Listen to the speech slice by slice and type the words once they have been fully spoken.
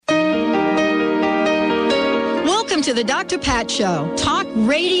to the Dr. Pat Show. Talk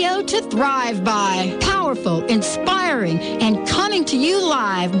radio to thrive by. Powerful, inspiring, and coming to you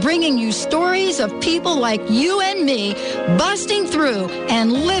live, bringing you stories of people like you and me, busting through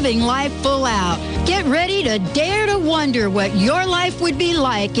and living life full out. Get ready to dare to wonder what your life would be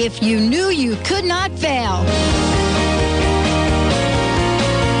like if you knew you could not fail.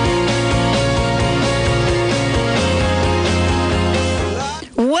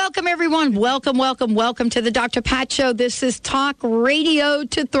 Welcome, everyone. Welcome to the Dr. Pat Show. This is Talk Radio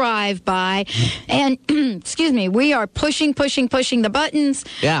to Thrive By. And, excuse me, we are pushing the buttons.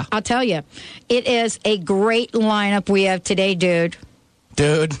 Yeah. I'll tell you, it is a great lineup we have today, dude.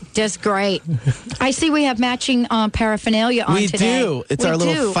 Just great. I see we have matching paraphernalia on today. We do. It's our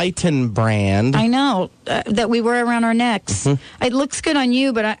little Phyton brand. I know, that we wear around our necks. Mm-hmm. It looks good on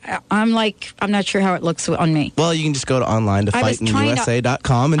you, but I'm not sure how it looks on me. Well, you can just go to online to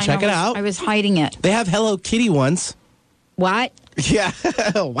PhytonUSA.com and check it out. I was hiding it. They have Hello Kitty ones. What? Yeah.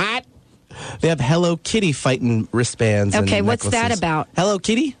 What? They have Hello Kitty Phyton wristbands. Okay, and what's necklaces. that about? Hello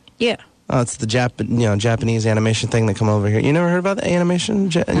Kitty? Yeah. Oh, it's the Japanese animation thing that come over here. You never heard about the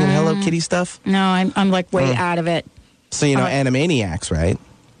animation, Hello Kitty stuff? No, I'm like way out of it. So you know Animaniacs, right?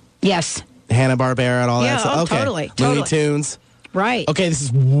 Yes. Hanna-Barbera and all that stuff. stuff. Okay. Totally. Looney Tunes. Right. Okay, this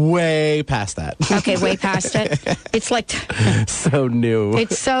is way past that. Okay, way past it. It's like... so new.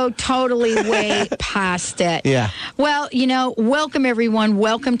 It's so totally way past it. Yeah. Well, welcome, everyone.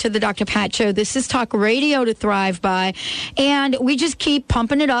 Welcome to the Dr. Pat Show. This is Talk Radio to Thrive By. And we just keep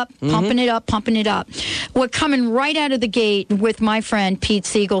pumping it up. We're coming right out of the gate with my friend, Pete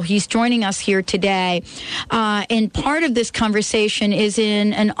Siegel. He's joining us here today. And part of this conversation is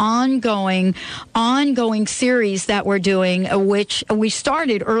in an ongoing series that we're doing, which we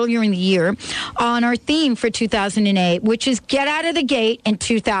started earlier in the year on our theme for 2008, which is Get Out of the Gate in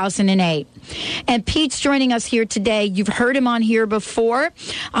 2008. And Pete's joining us here today. You've heard him on here before.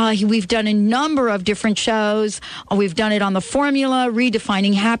 We've done a number of different shows. We've done it on the formula,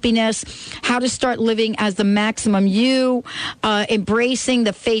 redefining happiness, how to start living as the maximum you, embracing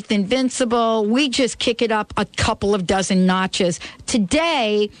the faith invincible. We just kick it up a couple of dozen notches.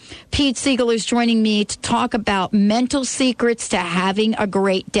 Today, Pete Siegel is joining me to talk about mental secrets to having a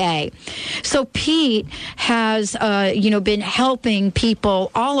great day. So Pete has, been helping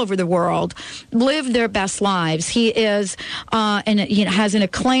people all over the world live their best lives. He is has an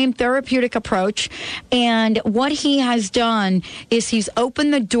acclaimed therapeutic approach, and what he has done is he's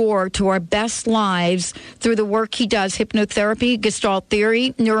opened the door to our best lives through the work he does: hypnotherapy, Gestalt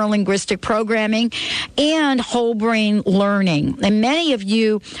theory, neuro-linguistic programming, and whole brain learning. And many of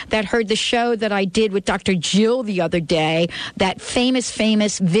you that heard the show that I did with Dr. Jill the other day, that famous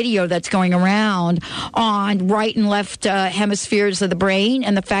video that's going around on right and left hemispheres of the brain,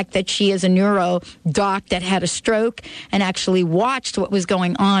 and the fact that she is a neuro doc that had a stroke and actually watched what was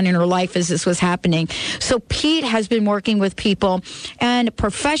going on in her life as this was happening. So Pete has been working with people and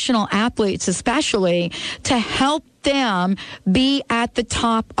professional athletes especially to help them be at the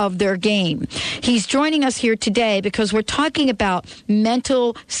top of their game. He's joining us here today because we're talking about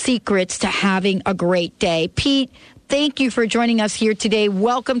mental secrets to having a great day. Pete, thank you for joining us here today.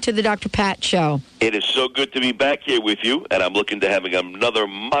 Welcome to the Dr. Pat Show. It is so good to be back here with you, and I'm looking to having another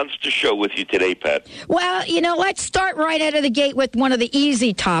monster show with you today, Pat. Well, let's start right out of the gate with one of the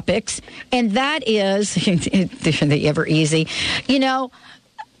easy topics, and that is, are they ever easy?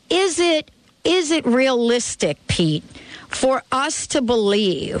 Is it realistic, Pete, for us to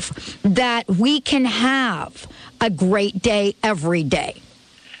believe that we can have a great day every day?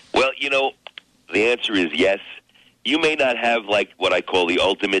 Well, the answer is yes. You may not have what I call the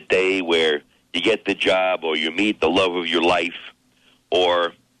ultimate day where you get the job or you meet the love of your life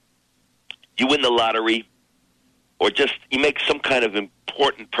or you win the lottery or just you make some kind of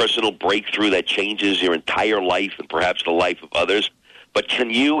important personal breakthrough that changes your entire life and perhaps the life of others. But can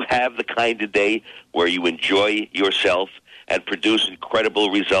you have the kind of day where you enjoy yourself and produce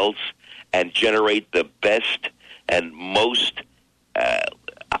incredible results and generate the best and most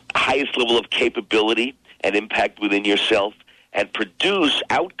highest level of capability and impact within yourself and produce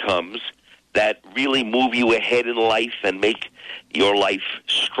outcomes that really move you ahead in life and make your life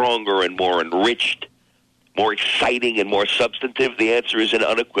stronger and more enriched, more exciting and more substantive? The answer is an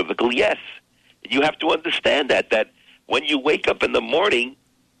unequivocal yes. You have to understand that when you wake up in the morning,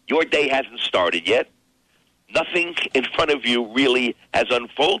 your day hasn't started yet. Nothing in front of you really has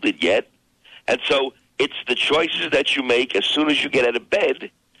unfolded yet. And so it's the choices that you make as soon as you get out of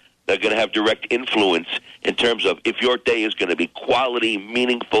bed that are going to have direct influence in terms of if your day is going to be quality,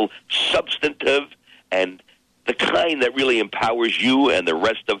 meaningful, substantive, and the kind that really empowers you and the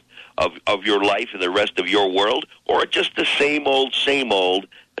rest of of your life and the rest of your world, or just the same old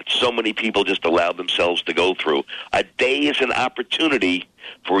that so many people just allow themselves to go through? A day is an opportunity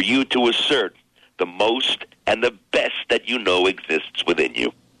for you to assert the most and the best that you know exists within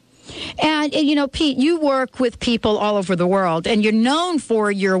you. And, Pete, you work with people all over the world, and you're known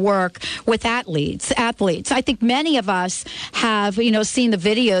for your work with athletes. I think many of us have, seen the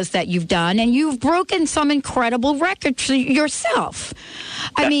videos that you've done, and you've broken some incredible records yourself.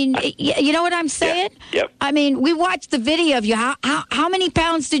 I mean, you know what I'm saying? Yeah. Yep. I mean, we watched the video of you. How many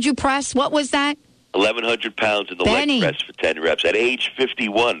pounds did you press? What was that? 1,100 pounds in the leg press for 10 reps at age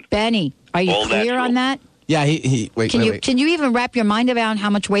 51. Benny, are you clear on that? Yeah, wait. Can you even wrap your mind around how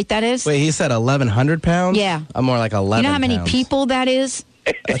much weight that is? Wait, he said 1,100 pounds? Yeah. I'm more like 11 You know how many pounds. people that is?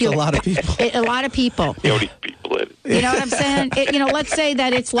 That's a lot of people. A lot of people. The only people in it. You know what I'm saying? Let's say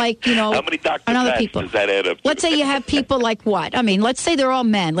that it's like, How many Dr. another Pats people. does that add up to? Let's say you have people like what? I mean, let's say they're all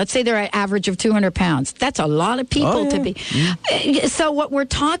men. Let's say they're at average of 200 pounds. That's a lot of people to be. So what we're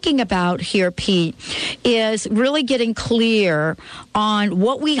talking about here, Pete, is really getting clear on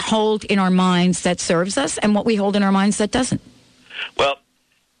what we hold in our minds that serves us and what we hold in our minds that doesn't. Well,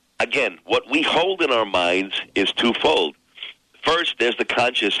 again, what we hold in our minds is twofold. First, there's the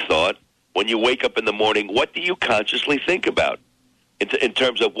conscious thought. When you wake up in the morning, what do you consciously think about? In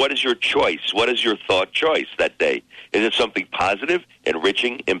terms of what is your choice? What is your thought choice that day? Is it something positive,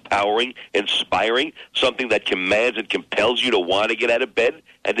 enriching, empowering, inspiring, something that commands and compels you to want to get out of bed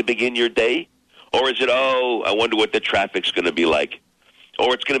and to begin your day? Or is it, I wonder what the traffic's going to be like?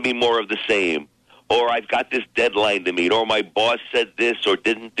 Or it's going to be more of the same? Or I've got this deadline to meet, or my boss said this or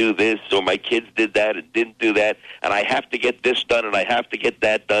didn't do this, or my kids did that and didn't do that, and I have to get this done and I have to get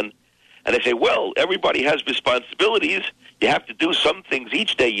that done. And they say, well, everybody has responsibilities. You have to do some things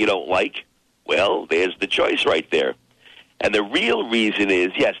each day you don't like. Well, there's the choice right there. And the real reason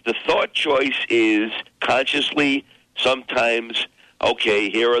is, yes, the thought choice is consciously sometimes, okay,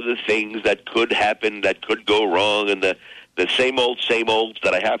 here are the things that could happen, that could go wrong, and the same olds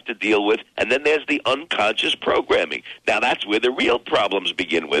that I have to deal with. And then there's the unconscious programming. Now, that's where the real problems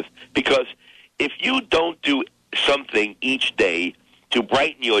begin with, because if you don't do something each day to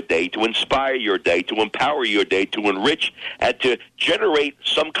brighten your day, to inspire your day, to empower your day, to enrich, and to generate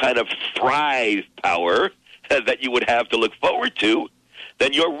some kind of thrive power that you would have to look forward to,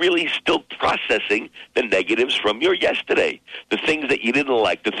 then you're really still processing the negatives from your yesterday. The things that you didn't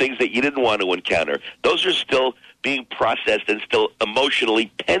like, the things that you didn't want to encounter, those are still being processed and still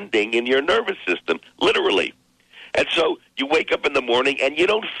emotionally pending in your nervous system, literally. And so you wake up in the morning and you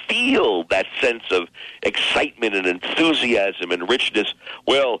don't feel that sense of excitement and enthusiasm and richness.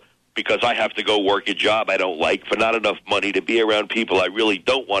 Well, because I have to go work a job I don't like for not enough money to be around people I really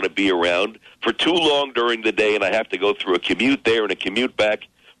don't want to be around for too long during the day, and I have to go through a commute there and a commute back.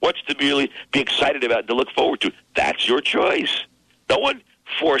 What's to really be excited about and to look forward to? That's your choice. No one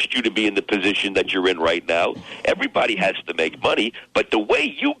forced you to be in the position that you're in right now. Everybody has to make money, but the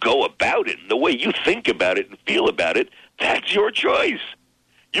way you go about it and the way you think about it and feel about it, that's your choice.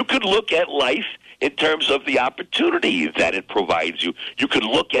 You could look at life in terms of the opportunity that it provides you. You could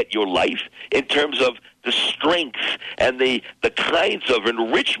look at your life in terms of the strengths and the kinds of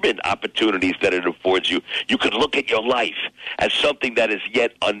enrichment opportunities that it affords you. You could look at your life as something that is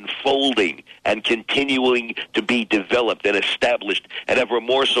yet unfolding and continuing to be developed and established and ever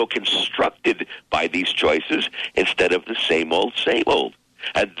more so constructed by these choices instead of the same old, same old.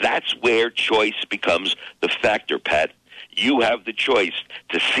 And that's where choice becomes the factor, Pat. You have the choice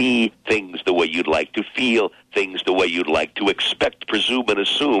to see things the way you'd like, to feel things the way you'd like, to expect, presume, and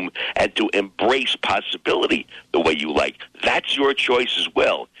assume, and to embrace possibility the way you like. That's your choice as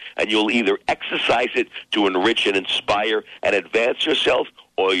well. And you'll either exercise it to enrich and inspire and advance yourself,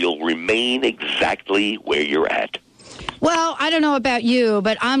 or you'll remain exactly where you're at. Well, I don't know about you,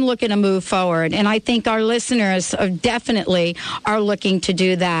 but I'm looking to move forward. And I think our listeners definitely are looking to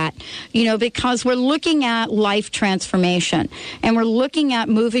do that, because we're looking at life transformation and we're looking at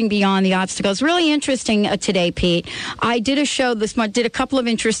moving beyond the obstacles. Really interesting today, Pete. I did a show did a couple of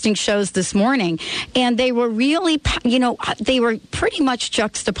interesting shows this morning, and they were really, they were pretty much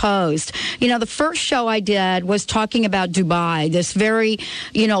juxtaposed. The first show I did was talking about Dubai, this very,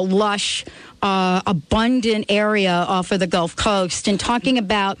 lush, abundant area off of the Gulf Coast, and talking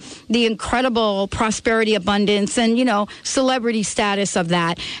about the incredible prosperity, abundance, and, celebrity status of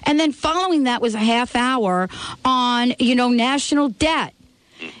that. And then following that was a half hour on, national debt.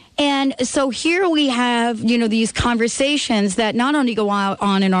 And so here we have, these conversations that not only go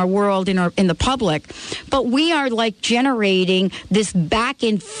on in our world, in the public, but we are like generating this back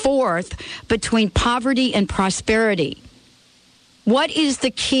and forth between poverty and prosperity. What is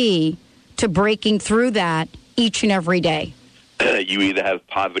the key to breaking through that each and every day? You either have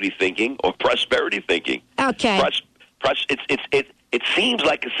poverty thinking or prosperity thinking. Okay. It seems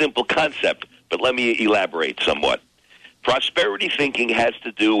like a simple concept, but let me elaborate somewhat. Prosperity thinking has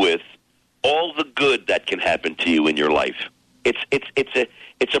to do with all the good that can happen to you in your life.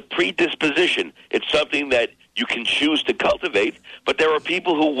 It's a predisposition. It's something that you can choose to cultivate, but there are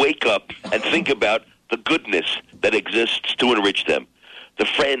people who wake up and think about the goodness that exists to enrich them, the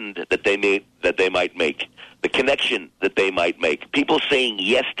friend that they might make, the connection that they might make, people saying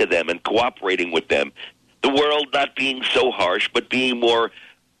yes to them and cooperating with them, the world not being so harsh, but being more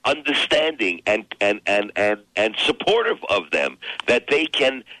understanding and supportive of them, that they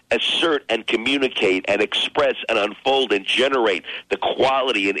can assert and communicate and express and unfold and generate the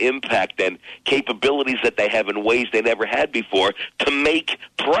quality and impact and capabilities that they have in ways they never had before, to make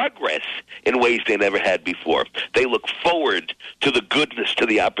progress in ways they never had before. They look forward to the goodness, to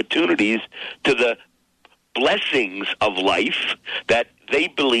the opportunities, to the blessings of life that they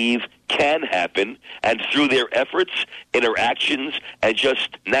believe can happen, and through their efforts, interactions, and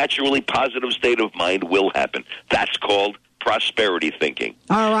just naturally positive state of mind will happen. That's called prosperity thinking.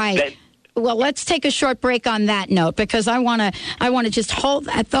 All right. Well, let's take a short break on that note, because I want to just hold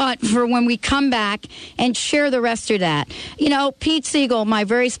that thought for when we come back and share the rest of that. You know, Pete Siegel, my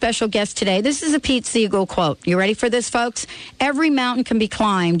very special guest today, this is a Pete Siegel quote. You ready for this, folks? Every mountain can be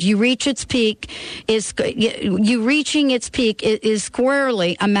climbed. You reach its peak reaching its peak is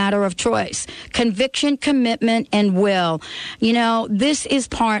squarely a matter of choice, conviction, commitment, and will. You know, this is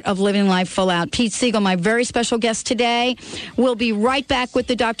part of living life full out. Pete Siegel, my very special guest today. We'll be right back with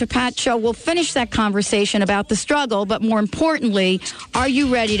the Dr. Pat Show. We'll finish that conversation about the struggle, but more importantly, are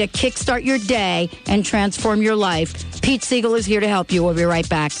you ready to kickstart your day and transform your life? Pete Siegel is here to help you. We'll be right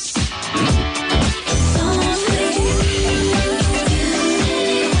back.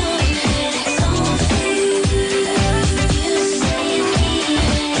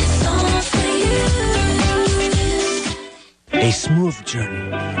 A smooth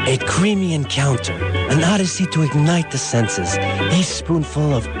journey, a creamy encounter, an odyssey to ignite the senses. A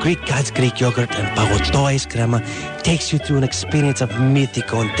spoonful of Greek God's Greek yogurt and Pagoto ice crema takes you through an experience of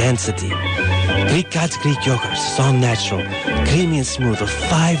mythical intensity. Greek God's Greek yogurt is all natural, creamy and smooth with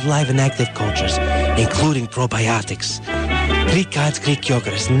 5 live and active cultures, including probiotics. Greek God's Greek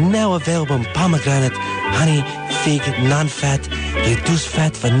yogurt is now available in pomegranate, honey, fig, non-fat, reduced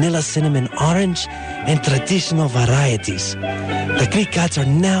fat, vanilla, cinnamon, orange, and traditional varieties. The Greek Gods are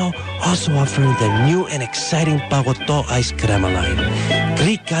now also offering their new and exciting Pagoto Ice Crema line.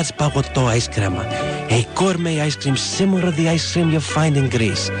 Greek Gods Pagoto Ice Crema, a gourmet ice cream similar to the ice cream you find in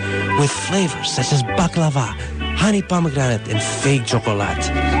Greece, with flavors such as baklava, honey pomegranate, and fig chocolate.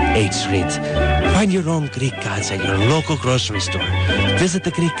 Sweet. Find your own Greek Gods at your local grocery store. Visit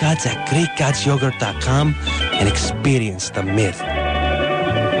the Greek Gods at GreekGodsYogurt.com and experience the myth.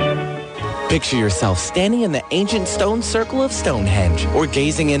 Picture yourself standing in the ancient stone circle of Stonehenge, or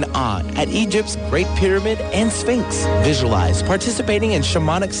gazing in awe at Egypt's Great Pyramid and Sphinx. Visualize participating in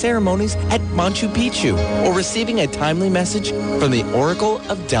shamanic ceremonies at Machu Picchu, or receiving a timely message from the Oracle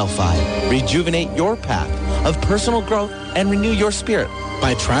of Delphi. Rejuvenate your path of personal growth and renew your spirit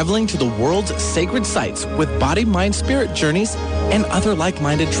by traveling to the world's sacred sites with Body, Mind, Spirit Journeys and other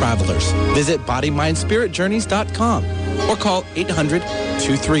like-minded travelers. Visit bodymindspiritjourneys.com or call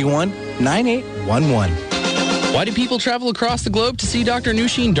 800-231-9811. Why do people travel across the globe to see Dr.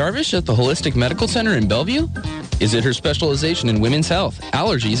 Nusheen Darvish at the Holistic Medical Center in Bellevue? Is it her specialization in women's health,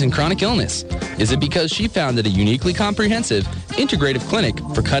 allergies, and chronic illness? Is it because she founded a uniquely comprehensive, integrative clinic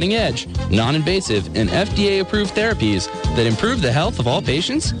for cutting-edge, non-invasive, and FDA-approved therapies that improve the health of all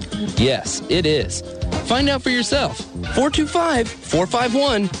patients? Yes, it is. Find out for yourself.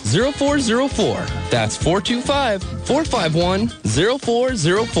 425-451-0404. That's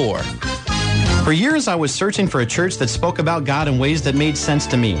 425-451-0404. For years, I was searching for a church that spoke about God in ways that made sense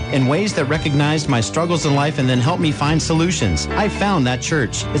to me, in ways that recognized my struggles in life and then helped me find solutions. I found that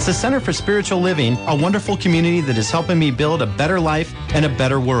church. It's the Center for Spiritual Living, a wonderful community that is helping me build a better life and a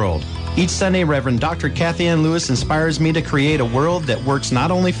better world. Each Sunday, Reverend Dr. Kathy Ann Lewis inspires me to create a world that works not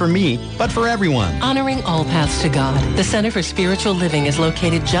only for me, but for everyone. Honoring all paths to God, the Center for Spiritual Living is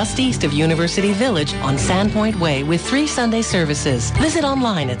located just east of University Village on Sandpoint Way with 3 Sunday services. Visit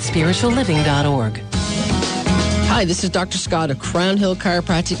online at spiritualliving.org. Hi, this is Dr. Scott of Crown Hill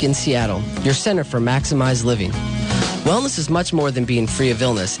Chiropractic in Seattle, your center for maximized living. Wellness is much more than being free of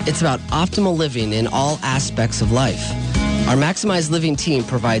illness. It's about optimal living in all aspects of life. Our Maximize Living team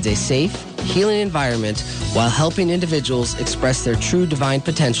provides a safe, healing environment while helping individuals express their true divine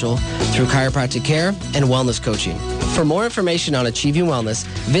potential through chiropractic care and wellness coaching. For more information on achieving wellness,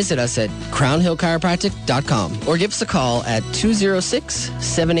 visit us at crownhillchiropractic.com or give us a call at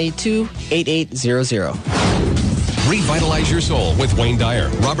 206-782-8800. Revitalize your soul with Wayne Dyer,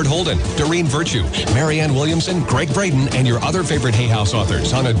 Robert Holden, Doreen Virtue, Marianne Williamson, Greg Braden, and your other favorite Hay House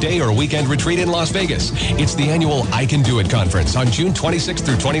authors on a day or weekend retreat in Las Vegas. It's the annual I Can Do It conference on June 26th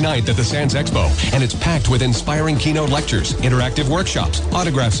through 29th at the Sands Expo, and it's packed with inspiring keynote lectures, interactive workshops,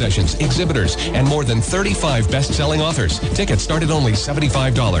 autograph sessions, exhibitors, and more than 35 best-selling authors. Tickets start at only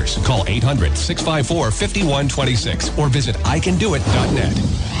 $75. Call 800-654-5126 or visit icandoit.net.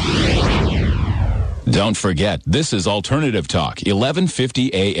 Don't forget, this is Alternative Talk,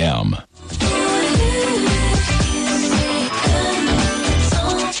 1150 AM.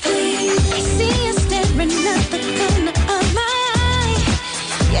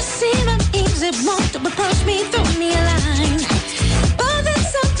 Want to approach me, throw me a line. But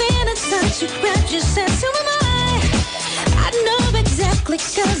there's something inside you grabs your sense. Who am I know exactly,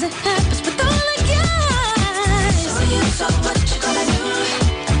 cause it happens with all the guys. So what you gonna do?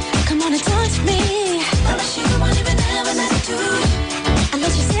 Come on and touch me. Promise you won't even have an attitude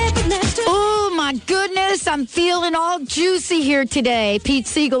unless you sit right next to. Oh my goodness, I'm feeling all juicy here today. Pete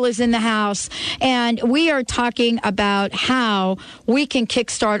Siegel is in the house, and we are talking about how we can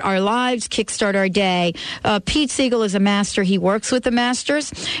kickstart our lives, kickstart our day. Pete Siegel is a master. He works with the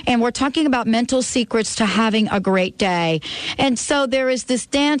masters, and we're talking about mental secrets to having a great day. And so there is this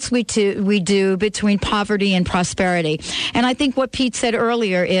dance we do between poverty and prosperity. And I think what Pete said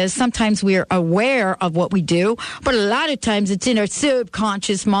earlier is sometimes we're aware of what we do, but a lot of times it's in our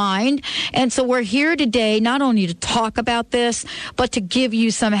subconscious mind. And so we're here today not only to talk about this, but to give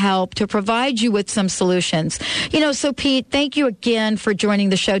you some help, to provide you with some solutions. So Pete, thank you again for joining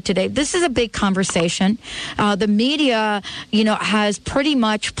the show today. This is a big conversation. The media, has pretty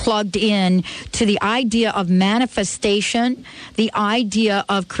much plugged in to the idea of manifestation, the idea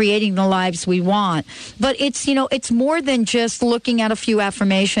of creating the lives we want. But it's more than just looking at a few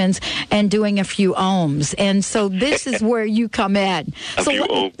affirmations and doing a few ohms. And so this is where you come in.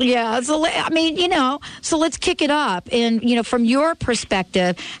 So let's kick it up. And, from your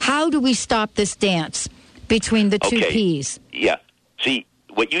perspective, how do we stop this dance between the two P's? Yeah. See,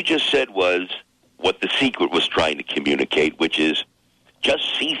 what you just said was what the secret was trying to communicate, which is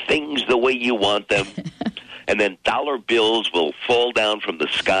just see things the way you want them, and then dollar bills will fall down from the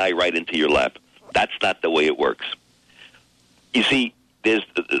sky right into your lap. That's not the way it works. You see, there's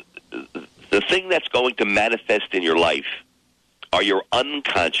the thing that's going to manifest in your life are your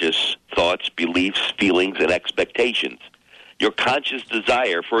unconscious thoughts, beliefs, feelings, and expectations. Your conscious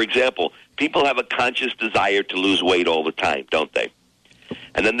desire, for example, people have a conscious desire to lose weight all the time, don't they?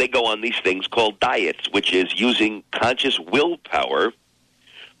 And then they go on these things called diets, which is using conscious willpower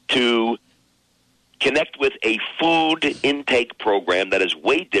to connect with a food intake program that is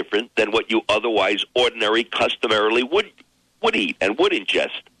way different than what you otherwise customarily would eat and would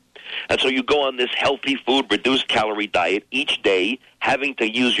ingest. And so you go on this healthy food, reduced calorie diet each day, having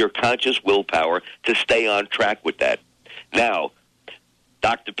to use your conscious willpower to stay on track with that. Now,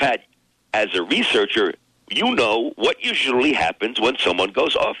 Dr. Pat, as a researcher, you know what usually happens when someone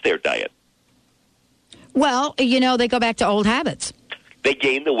goes off their diet. Well, they go back to old habits. They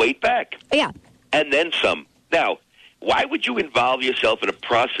gain the weight back. Yeah. And then some. Now, why would you involve yourself in a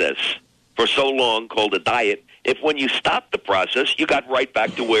process for so long called a diet if when you stop the process, you got right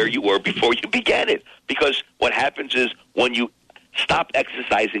back to where you were before you began it? Because what happens is when you stop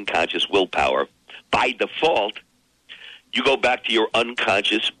exercising conscious willpower, by default, you go back to your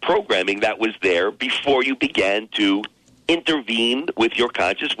unconscious programming that was there before you began to intervene with your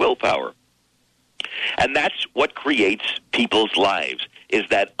conscious willpower. And that's what creates people's lives, is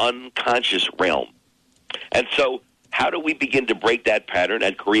that unconscious realm. And so how do we begin to break that pattern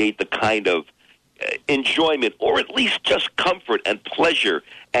and create the kind of enjoyment, or at least just comfort and pleasure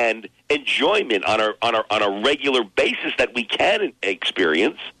and enjoyment on a regular basis that we can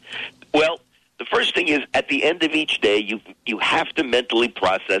experience? Well, the first thing is, at the end of each day, you have to mentally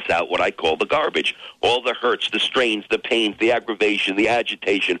process out what I call the garbage. All the hurts, the strains, the pains, the aggravation, the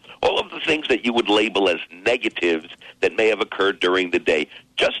agitation, all of the things that you would label as negatives that may have occurred during the day.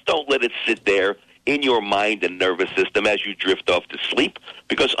 Just don't let it sit there in your mind and nervous system as you drift off to sleep,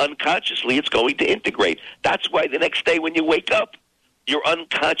 because unconsciously it's going to integrate. That's why the next day when you wake up, your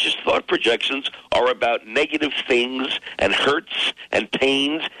unconscious thought projections are about negative things and hurts and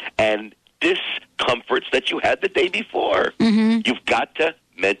pains and discomforts that you had the day before. Mm-hmm. You've got to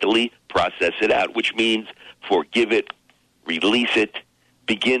mentally process it out, which means forgive it, release it,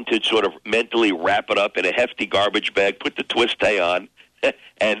 begin to sort of mentally wrap it up in a hefty garbage bag, put the twist tie on,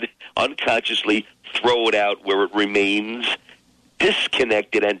 and unconsciously throw it out where it remains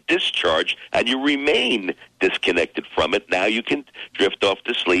disconnected and discharged, and you remain disconnected from it. Now you can drift off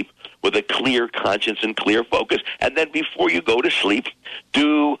to sleep with a clear conscience and clear focus. And then before you go to sleep,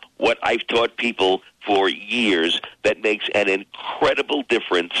 do what I've taught people for years that makes an incredible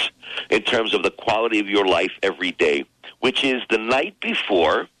difference in terms of the quality of your life every day, which is the night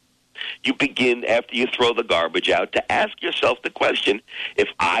before you begin, after you throw the garbage out, to ask yourself the question, if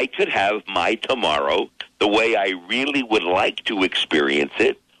I could have my tomorrow the way I really would like to experience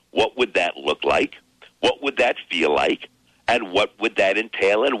it, what would that look like? What would that feel like? And what would that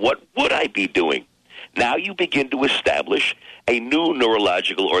entail? And what would I be doing? Now you begin to establish a new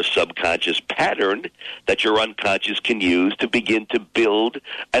neurological or subconscious pattern that your unconscious can use to begin to build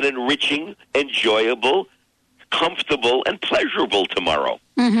an enriching, enjoyable, comfortable, and pleasurable tomorrow.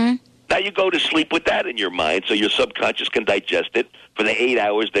 Mm-hmm. Now you go to sleep with that in your mind so your subconscious can digest it for the 8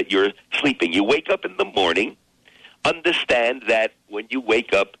 hours that you're sleeping. You wake up in the morning, understand that when you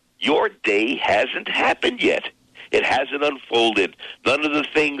wake up, your day hasn't happened yet. It hasn't unfolded. None of the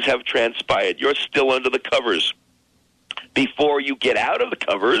things have transpired. You're still under the covers. Before you get out of the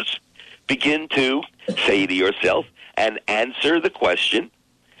covers, begin to say to yourself and answer the question,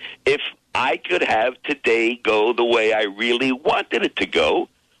 if I could have today go the way I really wanted it to go,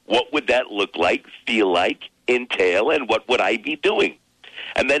 what would that look like, feel like, entail, and what would I be doing?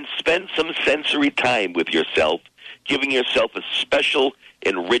 And then spend some sensory time with yourself, giving yourself a special,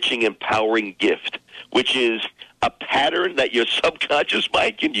 enriching, empowering gift, which is a pattern that your subconscious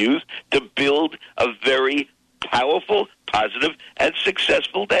mind can use to build a very powerful, positive, and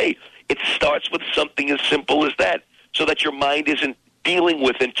successful day. It starts with something as simple as that, so that your mind isn't dealing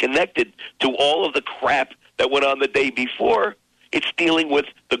with and connected to all of the crap that went on the day before. It's dealing with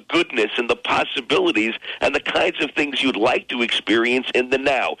the goodness and the possibilities and the kinds of things you'd like to experience in the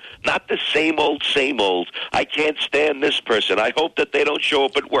now. Not the same old, I can't stand this person. I hope that they don't show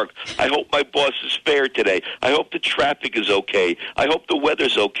up at work. I hope my boss is fair today. I hope the traffic is okay. I hope the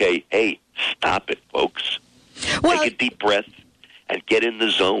weather's okay. Hey, stop it, folks. Take a deep breath and get in the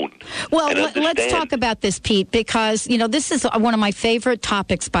zone. Well, let's talk about this, Pete, because, this is one of my favorite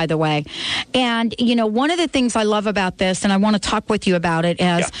topics, by the way. And, one of the things I love about this, and I want to talk with you about it,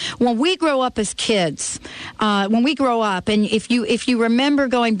 is when we grow up as kids, and if you remember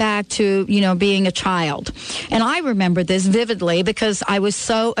going back to, being a child, and I remember this vividly because I was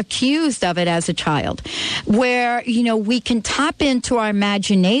so accused of it as a child, where, we can tap into our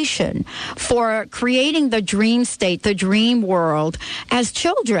imagination for creating the dream state, the dream world, as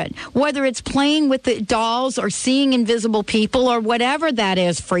children, whether it's playing with the dolls or seeing invisible people or whatever that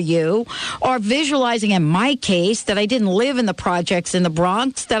is for you, or visualizing, in my case, that I didn't live in the projects in the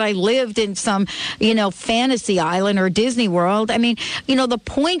Bronx, that I lived in some, fantasy island or Disney World. I mean, the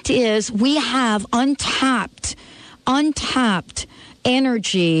point is we have untapped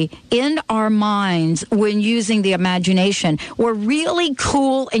energy in our minds when using the imagination. We're really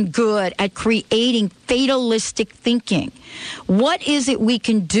cool and good at creating fatalistic thinking. What is it we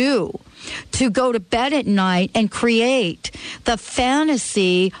can do to go to bed at night and create the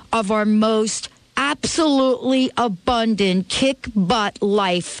fantasy of our most absolutely abundant, kick-butt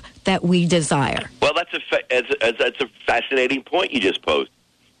life that we desire? Well, that's a fascinating point you just posed,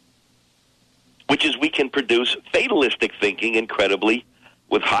 which is we can produce fatalistic thinking incredibly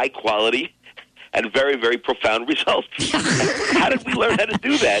with high quality and very, very profound results. How did we learn how to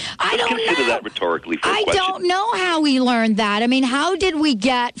do that? I don't consider know. that rhetorically for a I question. don't know how we learned that. I mean, how did we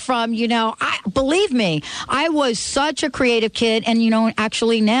get from, believe me, I was such a creative kid, and,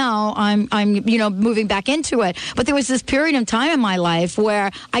 actually now I'm moving back into it. But there was this period of time in my life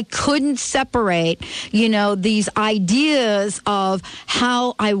where I couldn't separate, these ideas of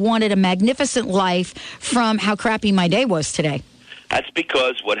how I wanted a magnificent life from how crappy my day was today. That's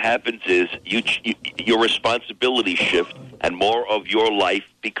because what happens is your responsibility shift and more of your life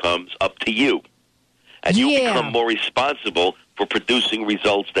becomes up to you. And you become more responsible for producing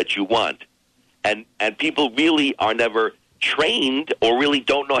results that you want. And people really are never trained or really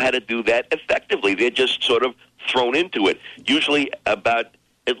don't know how to do that effectively. They're just sort of thrown into it. Usually about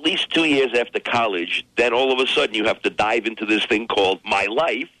at least 2 years after college, then all of a sudden you have to dive into this thing called my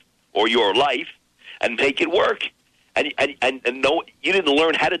life or your life and make it work. And no, you didn't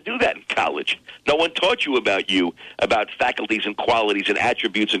learn how to do that in college. No one taught you about faculties and qualities and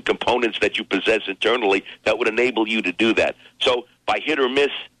attributes and components that you possess internally that would enable you to do that. So by hit or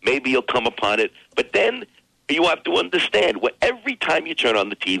miss, maybe you'll come upon it. But then you have to understand, every time you turn on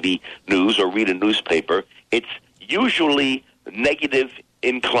the TV news or read a newspaper, it's usually negative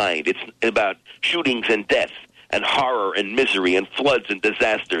inclined. It's about shootings and death and horror and misery and floods and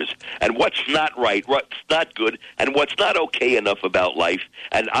disasters and what's not right, what's not good, and what's not okay enough about life.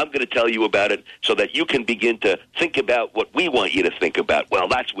 And I'm going to tell you about it so that you can begin to think about what we want you to think about. Well,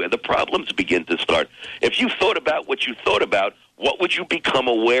 that's where the problems begin to start. If you thought about what you thought about, what would you become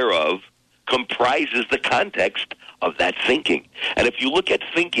aware of comprises the context of that thinking. And if you look at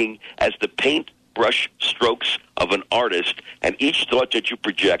thinking as the paintbrush strokes of an artist, and each thought that you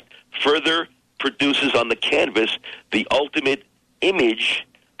project further produces on the canvas the ultimate image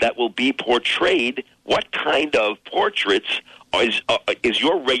that will be portrayed, what kind of portraits is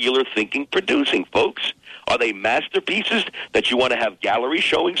your regular thinking producing, folks? Are they masterpieces that you want to have gallery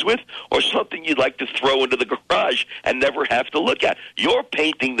showings with, or something you'd like to throw into the garage and never have to look at? You're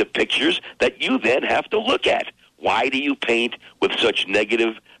painting the pictures that you then have to look at. Why do you paint with such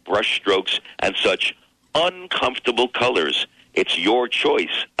negative brush strokes and such uncomfortable colors? It's your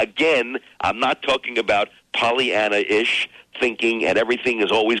choice. Again, I'm not talking about Pollyanna-ish thinking and everything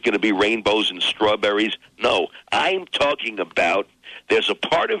is always going to be rainbows and strawberries. No, I'm talking about there's a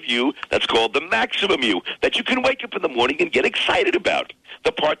part of you that's called the maximum you that you can wake up in the morning and get excited about.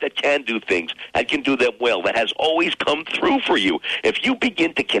 The part that can do things and can do them well, that has always come through for you. If you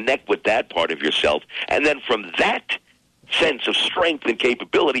begin to connect with that part of yourself, and then from that sense of strength and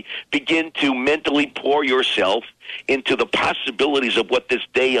capability, begin to mentally pour yourself into the possibilities of what this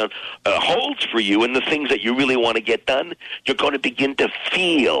day holds for you and the things that you really want to get done, you're going to begin to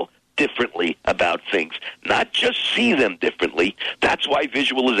feel differently about things, not just see them differently. That's why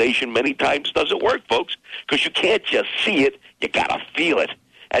visualization many times doesn't work, folks, because you can't just see it, you got to feel it.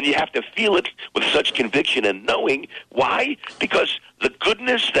 And you have to feel it with such conviction and knowing. Why? Because the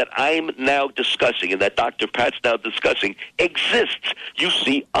goodness that I'm now discussing and that Dr. Pat's now discussing exists. You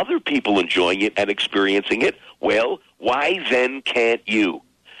see other people enjoying it and experiencing it. Well, why then can't you?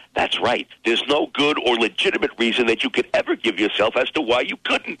 That's right. There's no good or legitimate reason that you could ever give yourself as to why you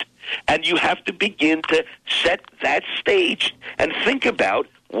couldn't. And you have to begin to set that stage and think about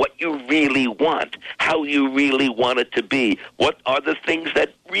what you really want, how you really want it to be. What are the things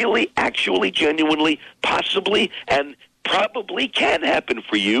that really, actually, genuinely, possibly, and probably can happen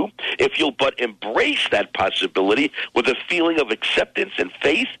for you if you'll but embrace that possibility with a feeling of acceptance and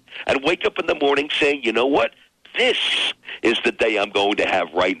faith and wake up in the morning saying, you know what? This is the day I'm going to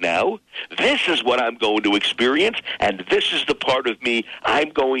have right now. This is what I'm going to experience, and this is the part of me I'm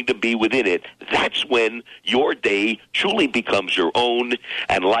going to be within it. That's when your day truly becomes your own,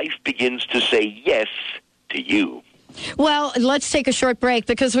 and life begins to say yes to you. Well, let's take a short break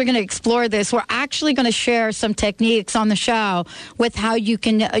because we're going to explore this. We're actually going to share some techniques on the show with how you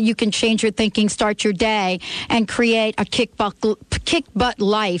can change your thinking, start your day, and create a kick butt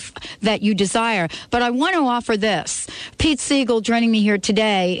life that you desire. But I want to offer this. Pete Siegel joining me here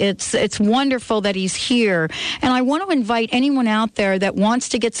today. It's wonderful that he's here, and I want to invite anyone out there that wants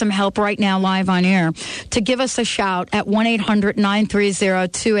to get some help right now live on air to give us a shout at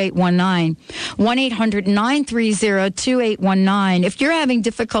 1-800-930-2819. 1-800-930-2819. If you're having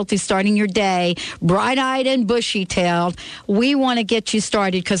difficulty starting your day, bright-eyed and bushy-tailed, we want to get you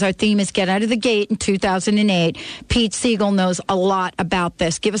started because our theme is Get Out of the Gate in 2008. Pete Siegel knows a lot about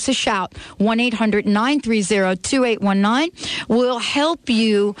this. Give us a shout, 1-800-930-2819. We'll help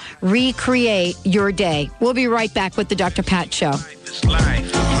you recreate your day. We'll be right back with the Dr. Pat Show. Get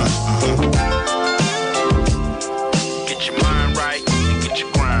your mind right, get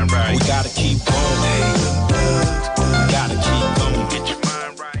your grind right. We got to keep going.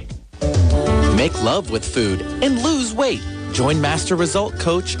 Make love with food and lose weight. Join Master Result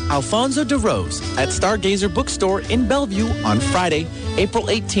Coach Alfonso DeRose at Stargazer Bookstore in Bellevue on Friday, April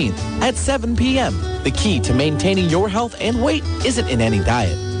 18th at 7 p.m. The key to maintaining your health and weight isn't in any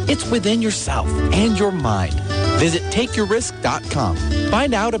diet. It's within yourself and your mind. Visit TakeYourRisk.com.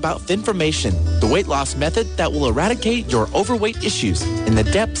 Find out about Thinformation, the weight loss method that will eradicate your overweight issues in the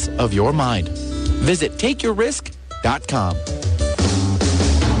depths of your mind. Visit TakeYourRisk.com.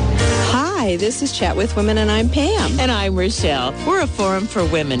 Hi, this is Chat with Women, and I'm Pam. And I'm Rochelle. We're a forum for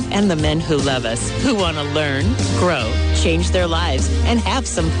women and the men who love us, who want to learn, grow, change their lives, and have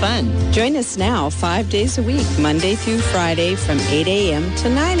some fun. Join us now 5 days a week, Monday through Friday from 8 a.m.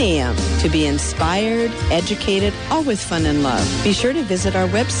 to 9 a.m. to be inspired, educated, all with fun and love. Be sure to visit our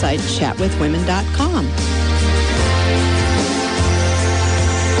website, chatwithwomen.com.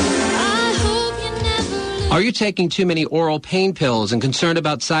 Are you taking too many oral pain pills and concerned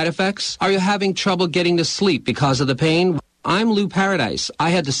about side effects? Are you having trouble getting to sleep because of the pain? I'm Lou Paradise. I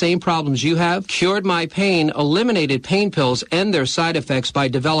had the same problems you have, cured my pain, eliminated pain pills and their side effects by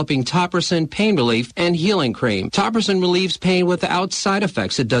developing Topricin Pain Relief and Healing Cream. Topricin relieves pain without side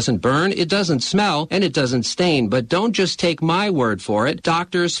effects. It doesn't burn, it doesn't smell, and it doesn't stain. But don't just take my word for it.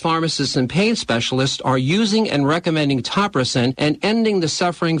 Doctors, pharmacists, and pain specialists are using and recommending Topricin and ending the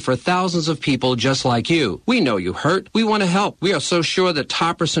suffering for thousands of people just like you. We know you hurt. We want to help. We are so sure that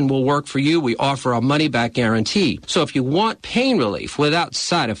Topricin will work for you. We offer a money-back guarantee. So if you want pain relief without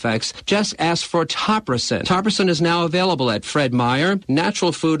side effects, just ask for Topricin. Topricin is now available at Fred Meyer,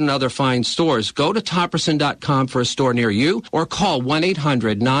 Natural Food, and other fine stores. Go to Topricin.com for a store near you or call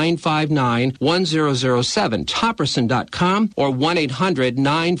 1-800-959-1007. Topricin.com or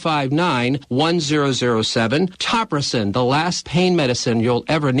 1-800-959-1007. Topricin, the last pain medicine you'll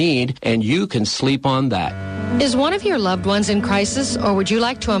ever need, and you can sleep on that. Is one of your loved ones in crisis, or would you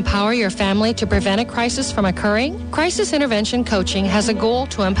like to empower your family to prevent a crisis from occurring? Crisis Intervention Coaching has a goal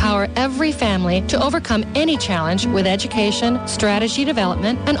to empower every family to overcome any challenge with education, strategy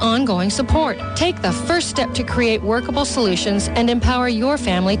development, and ongoing support. Take the first step to create workable solutions and empower your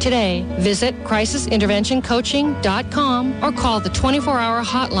family today. Visit crisisinterventioncoaching.com or call the 24-hour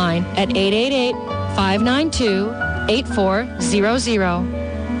hotline at 888-592-8400.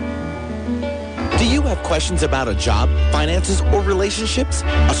 Do you have questions about a job, finances, or relationships?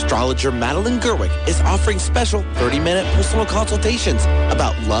 Astrologer Madeline Gerwick is offering special 30-minute personal consultations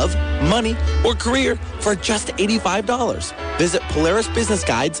about love, money, or career for just $85. Visit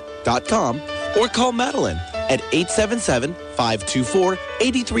PolarisBusinessGuides.com or call Madeline at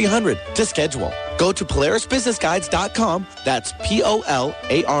 877-524-8300 to schedule. Go to PolarisBusinessGuides.com. That's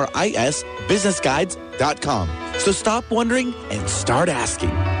P-O-L-A-R-I-S BusinessGuides.com. So stop wondering and start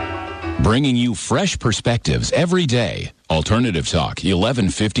asking. Bringing you fresh perspectives every day. Alternative Talk,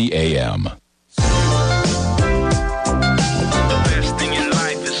 1150 AM. The best thing in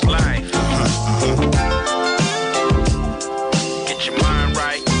life is life. Get your mind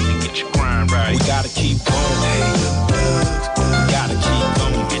right and get your grind right. We gotta keep going. We gotta keep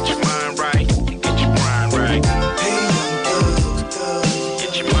going. Get your mind right and get your grind right.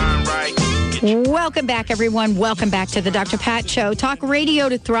 Get your mind right. Welcome back, everyone. Welcome back to the Dr. Pat Show. Talk radio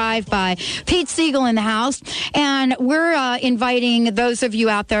to thrive by Pete Siegel in the house. And we're inviting those of you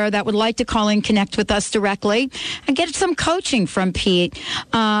out there that would like to call and connect with us directly and get some coaching from Pete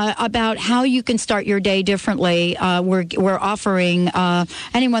about how you can start your day differently. We're offering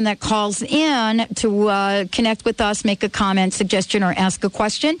anyone that calls in to connect with us, make a comment, suggestion, or ask a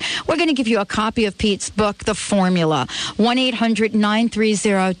question. We're going to give you a copy of Pete's book, The Formula.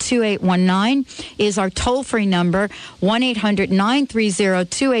 1-800-930-2819 is our toll-free number,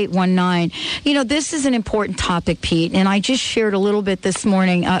 1-800-930-2819. You know, this is an important topic, Pete, and I just shared a little bit this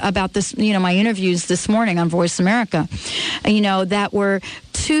morning about this, you know, my interviews this morning on Voice America, you know, that were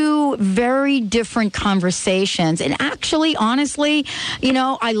two very different conversations. And actually, honestly, you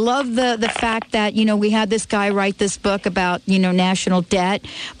know, I love the fact that, you know, we had this guy write this book about, you know, national debt,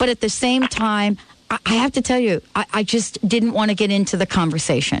 but at the same time, I have to tell you, I just didn't want to get into the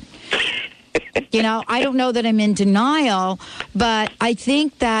conversation. You know, I don't know that I'm in denial, but I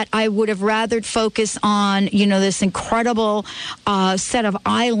think that I would have rather focus on, you know, this incredible set of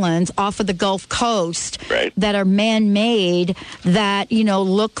islands off of the Gulf Coast that are man-made that, you know,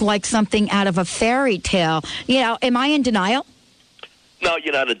 look like something out of a fairy tale. You know, am I in denial? No,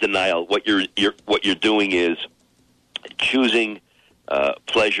 you're not in denial. What you're doing is choosing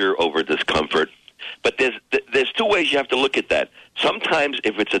pleasure over discomfort. But there's two ways you have to look at that. Sometimes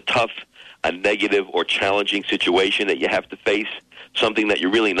if it's a negative or challenging situation that you have to face, something that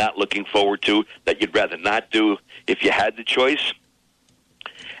you're really not looking forward to, that you'd rather not do if you had the choice.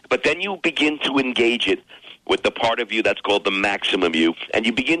 But then you begin to engage it with the part of you that's called the maximum you, and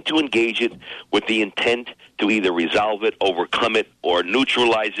you begin to engage it with the intent to either resolve it, overcome it, or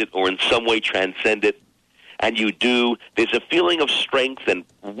neutralize it, or in some way transcend it. And you do, there's a feeling of strength and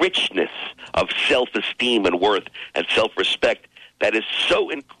richness of self-esteem and worth and self-respect that is so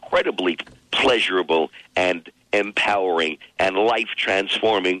incredibly pleasurable and empowering and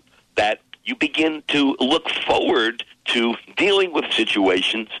life-transforming that you begin to look forward to dealing with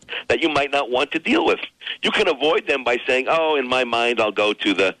situations that you might not want to deal with. You can avoid them by saying, oh, in my mind, I'll go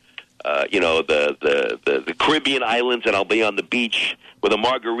to the Caribbean islands and I'll be on the beach with a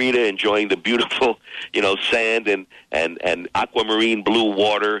margarita enjoying the beautiful, you know, sand and aquamarine blue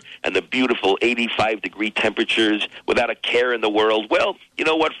water and the beautiful 85-degree temperatures without a care in the world. Well, you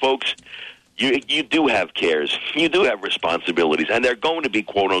know what, folks? You do have cares. You do have responsibilities. And they're going to be,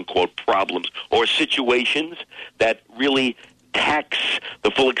 quote-unquote, problems or situations that really tax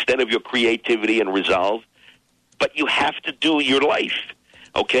the full extent of your creativity and resolve. but you have to do your life.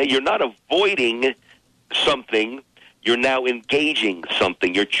 Okay? You're not avoiding something. You're now engaging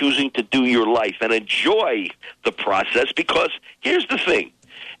something. You're choosing to do your life and enjoy the process, because here's the thing.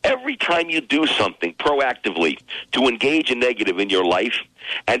 Every time you do something proactively to engage a negative in your life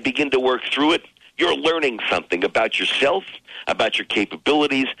and begin to work through it, you're learning something about yourself, about your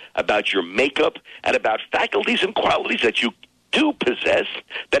capabilities, about your makeup, and about faculties and qualities that you do possess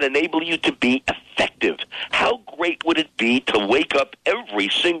that enable you to be effective. How great would it be to wake up every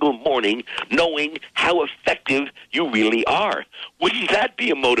single morning knowing how effective you really are? Wouldn't that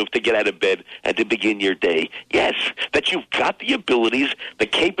be a motive to get out of bed and to begin your day? Yes, that you've got the abilities, the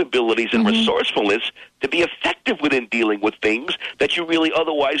capabilities, and resourcefulness to be effective within dealing with things that you really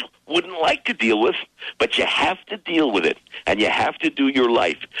otherwise wouldn't like to deal with, but you have to deal with it, and you have to do your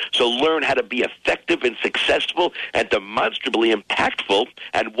life. So learn how to be effective and successful and demonstrably impactful,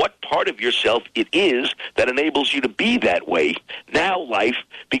 and what part of yourself it is that enables you to be that way. Now life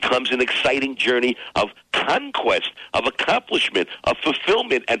becomes an exciting journey of conquest, of accomplishment, of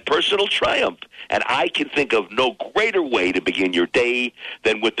fulfillment, and personal triumph. And I can think of no greater way to begin your day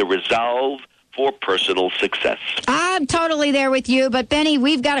than with the resolve for personal success. I'm totally there with you, but Benny,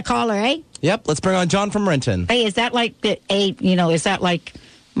 we've got a caller, eh? Yep, let's bring on John from Renton. Hey, is that like is that like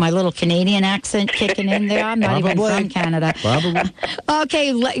my little Canadian accent kicking in there? I'm not even from Canada. Probably.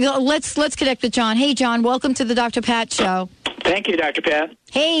 Okay, let's connect with John. Hey, John, welcome to the Dr. Pat Show. Thank you, Dr. Pat.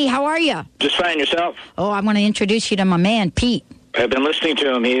 Hey, how are you? Just fine, yourself? Oh, I want to introduce you to my man, Pete. I've been listening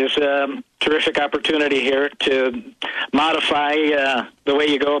to him. He's a terrific opportunity here to modify the way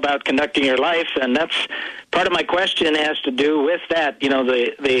you go about conducting your life, and that's part of my question has to do with that,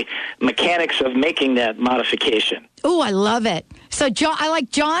 the mechanics of making that modification. Oh, I love it. So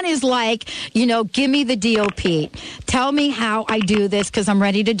John is like, give me the deal, Pete. Tell me how I do this, because I'm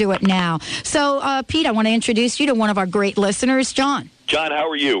ready to do it now. So, Pete, I want to introduce you to one of our great listeners, John. John, how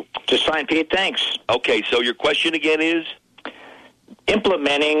are you? Just fine, Pete. Thanks. Okay, so your question again is?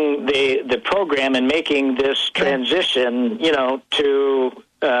 Implementing the program and making this transition, to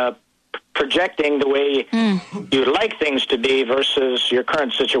projecting the way you'd like things to be versus your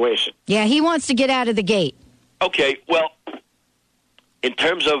current situation. Yeah, he wants to get out of the gate. Okay, well, in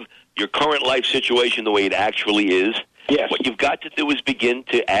terms of your current life situation, the way it actually is, yes. What you've got to do is begin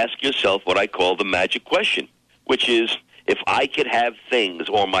to ask yourself what I call the magic question, which is, if I could have things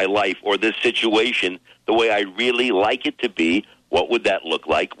or my life or this situation the way I really like it to be, what would that look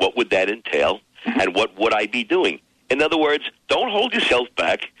like? What would that entail? And what would I be doing? In other words, don't hold yourself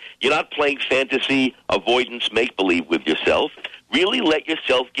back. You're not playing fantasy, avoidance, make-believe with yourself. Really let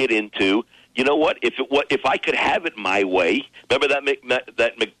yourself get into, you know what? If I could have it my way, remember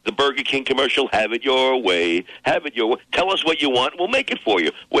the Burger King commercial, have it your way, have it your way. Tell us what you want, we'll make it for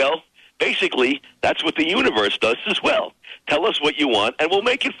you. Well, basically, that's what the universe does as well. Tell us what you want, and we'll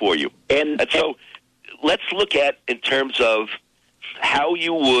make it for you. And so let's look at, in terms of how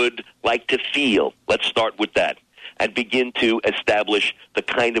you would like to feel. Let's start with that and begin to establish the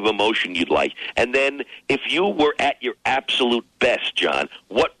kind of emotion you'd like. And then if you were at your absolute best, John,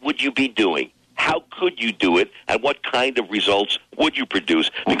 what would you be doing? How could you do it, and what kind of results would you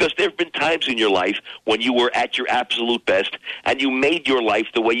produce? Because there have been times in your life when you were at your absolute best and you made your life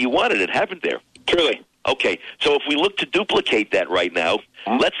the way you wanted it, haven't there? Truly. Okay, so if we look to duplicate that right now,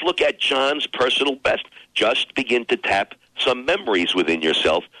 let's look at John's personal best. Just begin to tap some memories within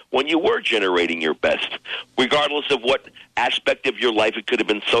yourself when you were generating your best, regardless of what aspect of your life. It could have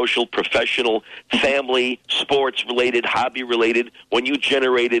been social, professional, family, sports-related, hobby-related, when you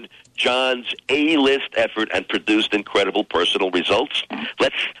generated John's A-list effort and produced incredible personal results.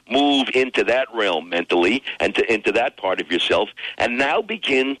 Let's move into that realm mentally and into that part of yourself, and now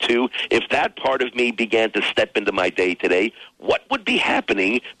begin to, if that part of me began to step into my day today, what would be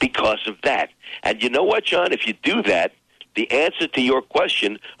happening because of that? And you know what, John? If you do that, the answer to your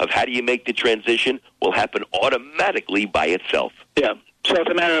question of how do you make the transition will happen automatically by itself. Yeah. So it's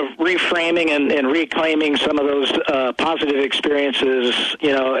a matter of reframing and reclaiming some of those positive experiences,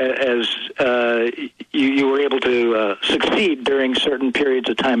 as you were able to succeed during certain periods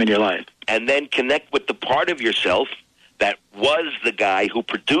of time in your life. And then connect with the part of yourself that was the guy who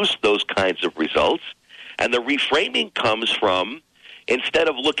produced those kinds of results. And the reframing comes from, instead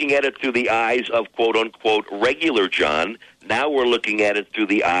of looking at it through the eyes of quote-unquote regular John, now we're looking at it through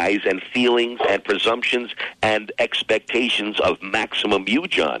the eyes and feelings and presumptions and expectations of maximum you,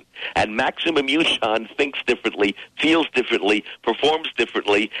 John. And maximum you, John, thinks differently, feels differently, performs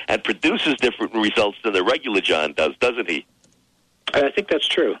differently, and produces different results than the regular John does, doesn't he? I think that's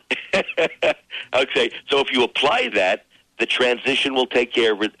true. Okay, so if you apply that, the transition will take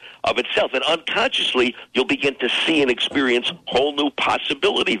care of itself. And unconsciously, you'll begin to see and experience whole new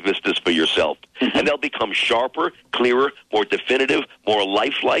possibility vistas for yourself. And they'll become sharper, clearer, more definitive, more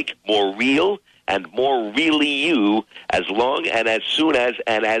lifelike, more real, and more really you, as long and as soon as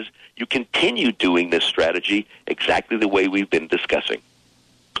and as you continue doing this strategy exactly the way we've been discussing.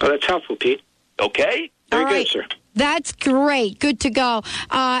 Oh, that's helpful, Pete. Okay? Very All good, right. sir. That's great. Good to go.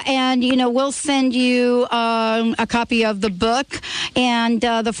 And, we'll send you a copy of the book and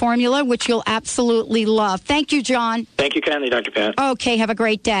the formula, which you'll absolutely love. Thank you, John. Thank you kindly, Dr. Pat. Okay, have a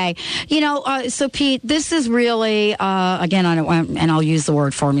great day. So, Pete, this is really, again, and I'll use the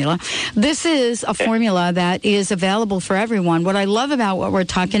word formula. This is a formula that is available for everyone. What I love about what we're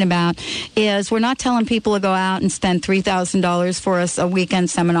talking about is we're not telling people to go out and spend $3,000 for a weekend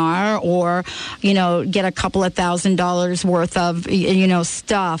seminar or, get a couple of $1,000 worth of,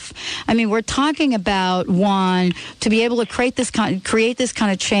 stuff. I mean, we're talking about one to be able to create this kind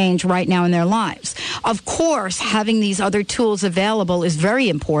of change right now in their lives. Of course, having these other tools available is very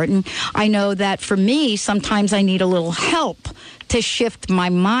important. I know that for me, sometimes I need a little help to shift my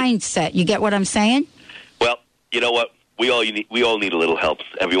mindset. You get what I'm saying? Well, you know what? We all need a little help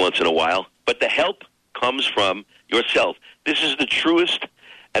every once in a while. But the help comes from yourself. This is the truest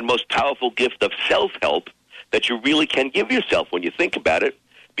and most powerful gift of self-help that you really can give yourself when you think about it.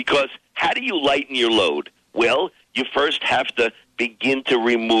 Because how do you lighten your load? Well, you first have to begin to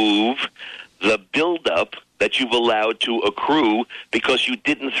remove the buildup that you've allowed to accrue because you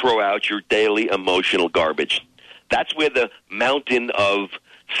didn't throw out your daily emotional garbage. That's where the mountain of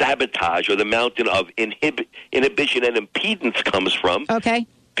sabotage or the mountain of inhibition and impedance comes from. Okay.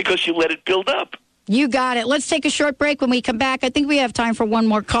 Because you let it build up. You got it. Let's take a short break. When we come back, I think we have time for one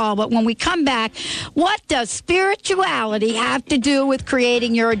more call. But when we come back, what does spirituality have to do with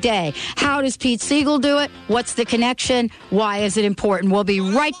creating your day? How does Pete Siegel do it? What's the connection? Why is it important? We'll be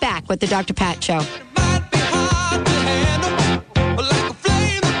right back with the Dr. Pat Show.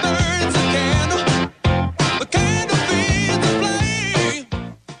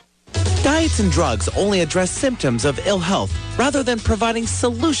 Diets and drugs only address symptoms of ill health rather than providing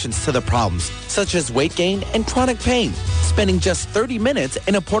solutions to the problems, such as weight gain and chronic pain. Spending just 30 minutes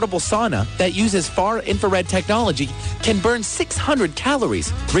in a portable sauna that uses far-infrared technology can burn 600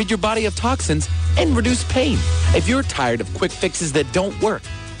 calories, rid your body of toxins, and reduce pain. If you're tired of quick fixes that don't work,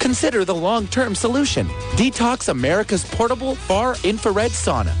 consider the long-term solution. Detox America's portable far-infrared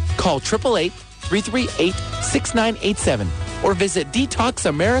sauna. Call 888-338-6987 or visit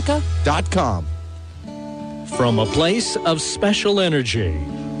detoxamerica.com. From a place of special energy,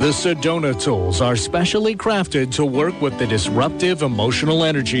 the Sedona tools are specially crafted to work with the disruptive emotional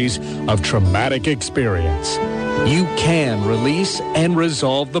energies of traumatic experience. You can release and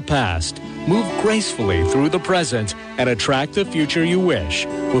resolve the past, move gracefully through the present, and attract the future you wish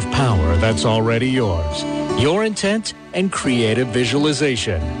with power that's already yours. Your intent and creative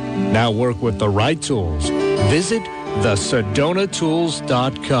visualization. Now work with the right tools. Visit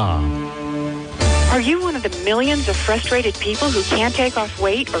thesedonatools.com. Are you one of the millions of frustrated people who can't take off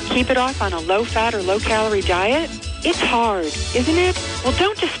weight or keep it off on a low-fat or low-calorie diet? It's hard, isn't it? Well,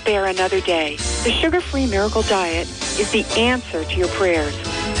 don't despair another day. The Sugar-Free Miracle Diet is the answer to your prayers.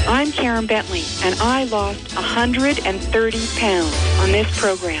 I'm Karen Bentley, and I lost 130 pounds on this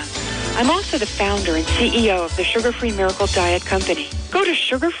program. I'm also the founder and CEO of the Sugar-Free Miracle Diet Company. Go to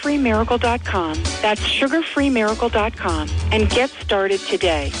sugarfreemiracle.com, that's sugarfreemiracle.com, and get started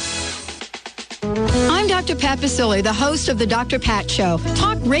today. I'm Dr. Pat Baccili, the host of the Dr. Pat Show.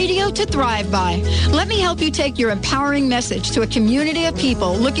 Talk radio to thrive by. Let me help you take your empowering message to a community of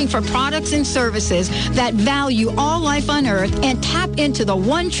people looking for products and services that value all life on earth and tap into the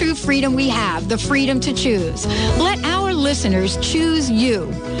one true freedom we have, the freedom to choose. Let our listeners choose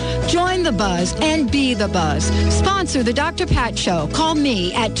you. Join the buzz and be the buzz. Sponsor the Dr. Pat Show. Call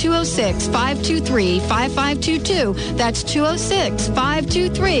me at 206-523-5522. That's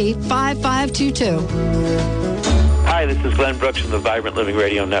 206-523-5522. Hi, this is Glenn Brooks from the Vibrant Living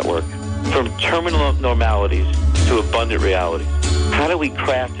Radio Network. From terminal normalities to abundant realities, how do we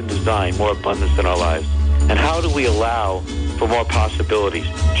craft and design more abundance in our lives? And how do we allow for more possibilities?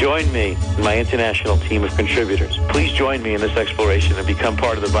 Join me and my international team of contributors. Please join me in this exploration and become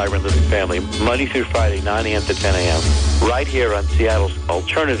part of the Vibrant Living family, Monday through Friday, 9 a.m. to 10 a.m., right here on Seattle's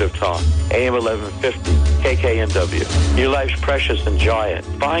Alternative Talk, AM 1150, KKNW. Your life's precious, enjoy it.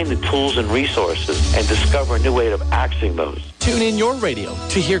 Find the tools and resources and discover a new way of accessing those. Tune in your radio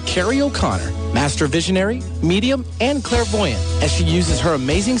to hear Carrie O'Connor, master visionary, medium, and clairvoyant, as she uses her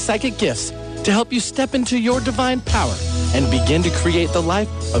amazing psychic gifts to help you step into your divine power and begin to create the life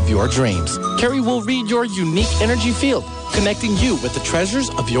of your dreams. Carrie will read your unique energy field connecting you with the treasures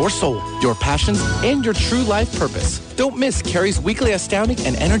of your soul, your passions, and your true life purpose. Don't miss Carrie's weekly astounding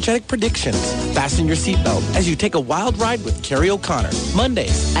and energetic predictions. Fasten your seatbelt as you take a wild ride with Carrie O'Connor.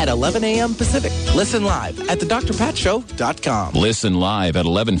 Mondays at 11 a.m. Pacific. Listen live at thedrpatshow.com. Listen live at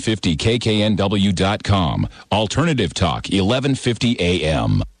 1150kknw.com. Alternative Talk, 1150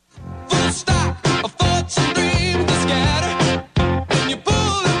 a.m.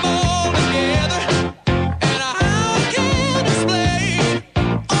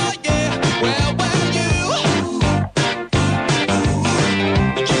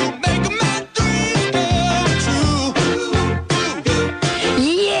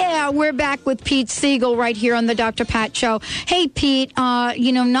 With Pete Siegel right here on the Dr. Pat Show. Hey, Pete,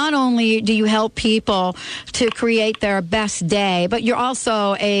 not only do you help people to create their best day, but you're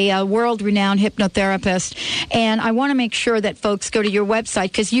also a world-renowned hypnotherapist. And I want to make sure that folks go to your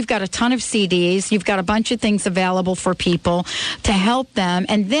website because you've got a ton of CDs. You've got a bunch of things available for people to help them.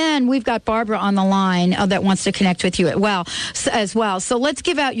 And then we've got Barbara on the line that wants to connect with you as well. So let's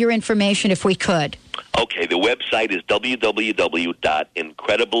give out your information if we could. Okay, the website is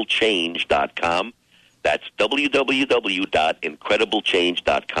www.incrediblechange.com. That's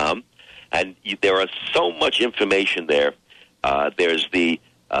www.incrediblechange.com. And there are so much information there. There's the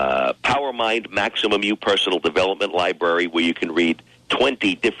Power Mind Maximum You Personal Development Library where you can read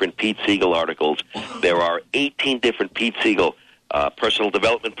 20 different Pete Siegel articles. There are 18 different Pete Siegel personal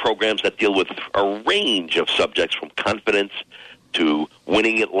development programs that deal with a range of subjects from confidence to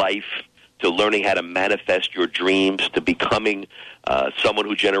winning at life, to learning how to manifest your dreams, to becoming someone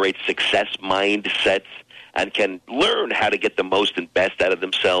who generates success mindsets and can learn how to get the most and best out of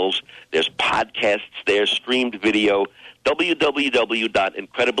themselves. There's podcasts there, streamed video,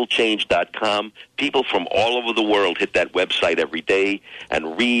 www.incrediblechange.com. People from all over the world hit that website every day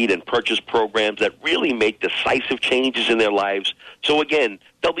and read and purchase programs that really make decisive changes in their lives. So again,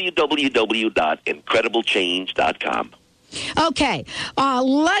 www.incrediblechange.com. Okay,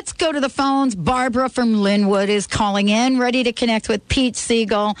 let's go to the phones. Barbara from Linwood is calling in, ready to connect with Pete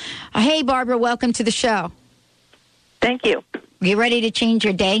Siegel. Hey, Barbara, welcome to the show. Thank you. You ready to change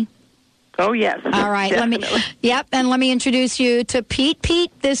your day? Oh, yes. All right. Definitely. Let me introduce you to Pete.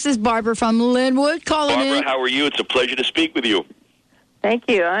 Pete, this is Barbara from Linwood calling in. Barbara, how are you? It's a pleasure to speak with you. Thank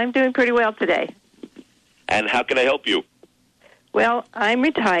you. I'm doing pretty well today. And how can I help you? Well, I'm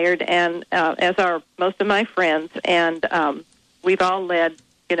retired, and as are most of my friends, and we've all led,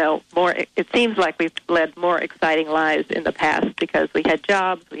 more. It seems like we've led more exciting lives in the past because we had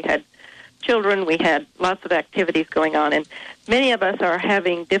jobs, we had children, we had lots of activities going on, and many of us are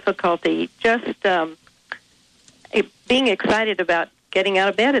having difficulty just being excited about getting out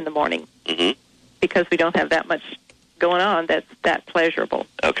of bed in the morning because we don't have that much going on that's that pleasurable.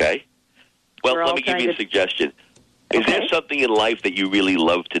 Okay. Well, let me give you a suggestion. Is there something in life that you really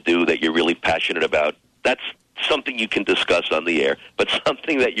love to do, that you're really passionate about? That's something you can discuss on the air, but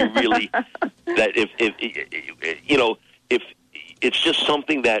something that you really, that if it's just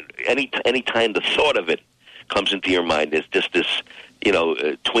something that any time the thought of it comes into your mind, there's just this,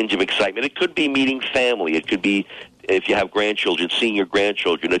 twinge of excitement. It could be meeting family. It could be, if you have grandchildren, seeing your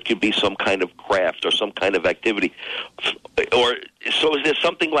grandchildren. It could be some kind of craft or some kind of activity. So is there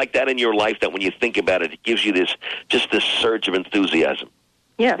something like that in your life that when you think about it, it gives you this surge of enthusiasm?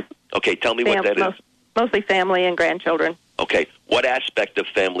 Yes. Okay, tell me what that is. Mostly family and grandchildren. Okay, what aspect of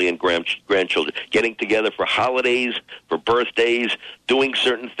family and grandchildren? Getting together for holidays, for birthdays, doing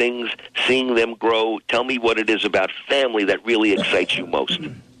certain things, seeing them grow. Tell me what it is about family that really excites you most.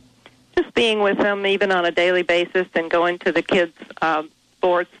 Just being with them even on a daily basis and going to the kids'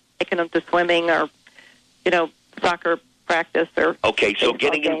 sports, taking them to swimming or, soccer practice or... Okay, so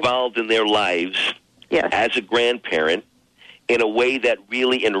getting involved in their lives as a grandparent in a way that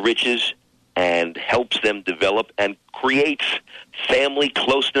really enriches and helps them develop and creates family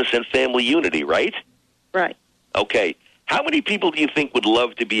closeness and family unity, right? Right. Okay. How many people do you think would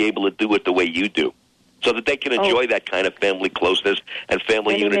love to be able to do it the way you do so that they can enjoy that kind of family closeness and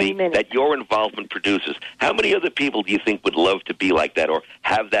family unity that your involvement produces? How many other people do you think would love to be like that or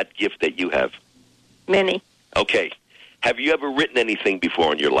have that gift that you have? Many. Okay. Have you ever written anything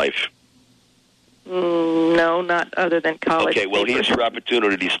before in your life? No, not other than college. Okay, well, here's your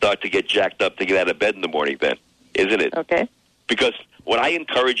opportunity to start to get jacked up to get out of bed in the morning then, isn't it? Okay. Because what I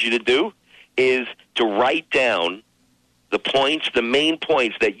encourage you to do is to write down the points, the main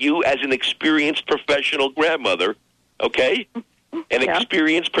points that you, as an experienced professional grandmother, okay, an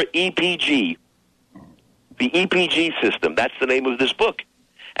experienced EPG, the EPG system, that's the name of this book.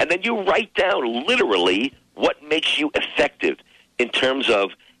 And then you write down literally what makes you effective in terms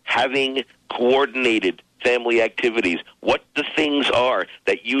of having coordinated family activities, what the things are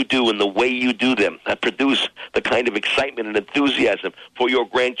that you do and the way you do them that produce the kind of excitement and enthusiasm for your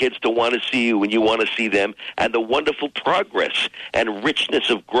grandkids to want to see you and you want to see them, and the wonderful progress and richness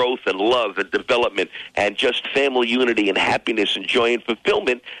of growth and love and development and just family unity and happiness and joy and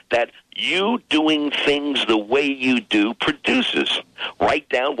fulfillment that you doing things the way you do produces. Write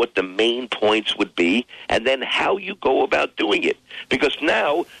down what the main points would be and then how you go about doing it. Because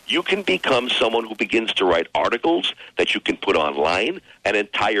now you can become someone who begins to write articles that you can put online, an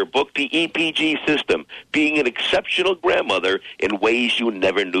entire book, the EPG system, being an exceptional grandmother in ways you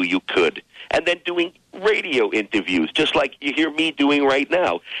never knew you could. And then doing radio interviews, just like you hear me doing right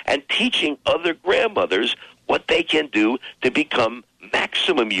now, and teaching other grandmothers what they can do to become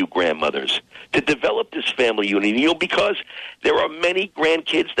maximum you grandmothers, to develop this family unity, because there are many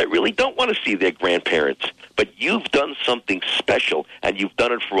grandkids that really don't want to see their grandparents, but you've done something special, and you've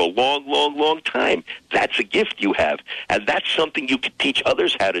done it for a long, long, long time. That's a gift you have, and that's something you can teach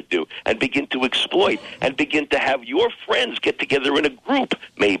others how to do and begin to exploit and begin to have your friends get together in a group,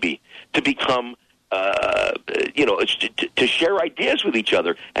 maybe, to become to share ideas with each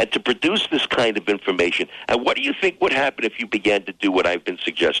other and to produce this kind of information. And what do you think would happen if you began to do what I've been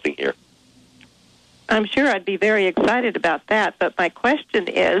suggesting here? I'm sure I'd be very excited about that, but my question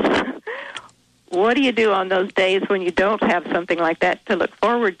is, what do you do on those days when you don't have something like that to look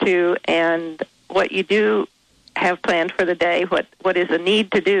forward to, and what you do have planned for the day, what is a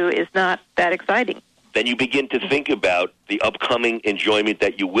need to do is not that exciting? Then you begin to think about the upcoming enjoyment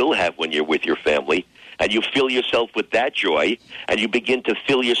that you will have when you're with your family, and you fill yourself with that joy, and you begin to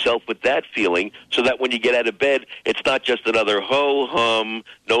fill yourself with that feeling, so that when you get out of bed, it's not just another ho-hum,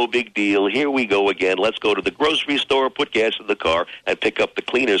 no big deal, here we go again, let's go to the grocery store, put gas in the car, and pick up the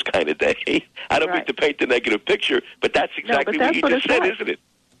cleaners kind of day. I don't mean to paint the negative picture, but that's exactly what you just said, isn't it?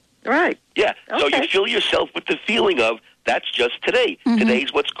 Right. Yeah, so you fill yourself with the feeling of, that's just today. Mm-hmm.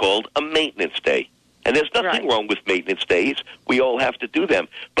 Today's what's called a maintenance day. And there's nothing wrong with maintenance days. We all have to do them.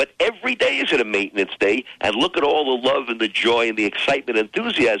 But every day is it a maintenance day, and look at all the love and the joy and the excitement and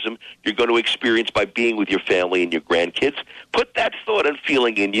enthusiasm you're going to experience by being with your family and your grandkids. Put that thought and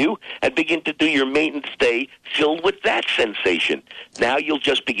feeling in you and begin to do your maintenance day filled with that sensation. Now you'll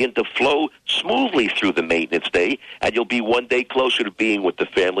just begin to flow smoothly through the maintenance day, and you'll be one day closer to being with the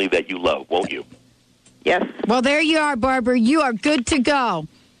family that you love, won't you? Yes. Well, there you are, Barbara. You are good to go.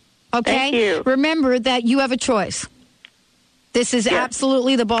 Okay? Thank you. Remember that you have a choice. This is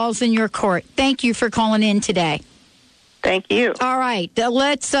absolutely the ball's in your court. Thank you for calling in today. Thank you. All right.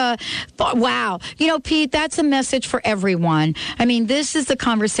 Let's, wow. You know, Pete, that's a message for everyone. I mean, this is the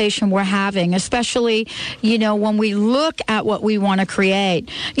conversation we're having, especially, you know, when we look at what we want to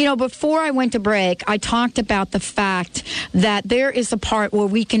create. You know, before I went to break, I talked about the fact that there is a part where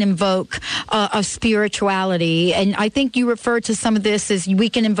we can invoke a spirituality. And I think you referred to some of this as we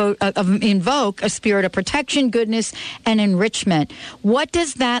can invoke a spirit of protection, goodness, and enrichment. What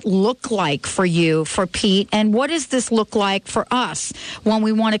does that look like for you, for Pete? And what does this look like for us when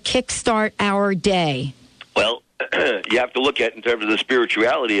we want to kickstart our day? Well, you have to look at in terms of the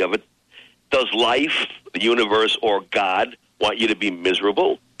spirituality of it. Does life, the universe, or God want you to be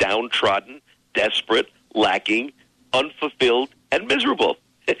miserable, downtrodden, desperate, lacking, unfulfilled, and miserable?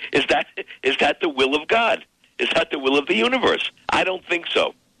 Is that the will of God? Is that the will of the universe? I don't think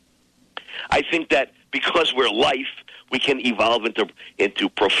so. I think that because we're life, we can evolve into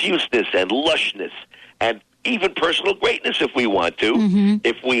profuseness and lushness and even personal greatness if we want to,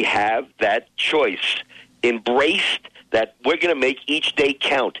 if we have that choice. Embraced that we're going to make each day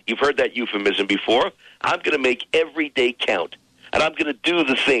count. You've heard that euphemism before. I'm going to make every day count. And I'm going to do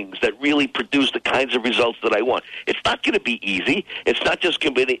the things that really produce the kinds of results that I want. It's not going to be easy. It's not just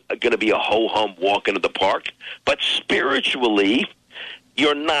going to be a ho-hum walk into the park. But spiritually,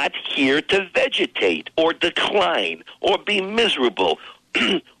 you're not here to vegetate or decline or be miserable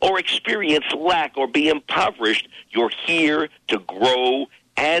or experience lack or be impoverished. You're here to grow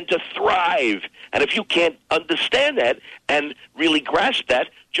and to thrive. And if you can't understand that and really grasp that,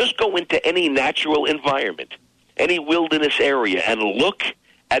 just go into any natural environment, any wilderness area, and look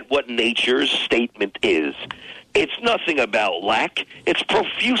at what nature's statement is. It's nothing about lack. It's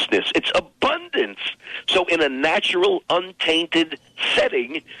profuseness. It's abundance. So in a natural, untainted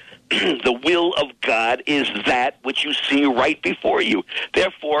setting, the will of God is that which you see right before you.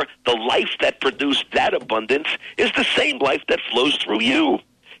 Therefore, the life that produced that abundance is the same life that flows through you.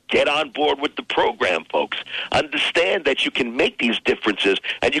 Get on board with the program, folks. Understand that you can make these differences,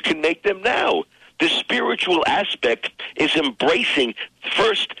 and you can make them now. The spiritual aspect is embracing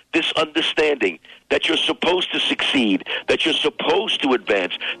first this understanding that you're supposed to succeed, that you're supposed to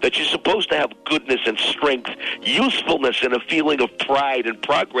advance, that you're supposed to have goodness and strength, usefulness, and a feeling of pride and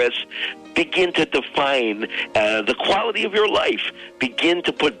progress. Begin to define the quality of your life. Begin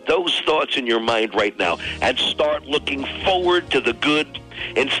to put those thoughts in your mind right now and start looking forward to the good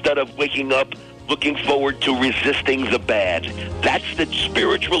instead of waking up looking forward to resisting the bad. That's the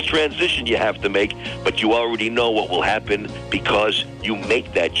spiritual transition you have to make, but you already know what will happen because you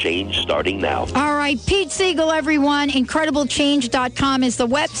make that change starting now. All right, Pete Siegel, everyone. IncredibleChange.com is the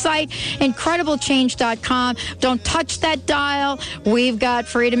website. IncredibleChange.com. Don't touch that dial. We've got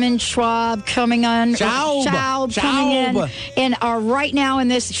Friedemann Schaub coming on. Schaub coming in right now in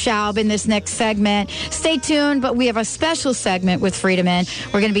this Schaub in this next segment. Stay tuned, but we have a special segment with Friedemann.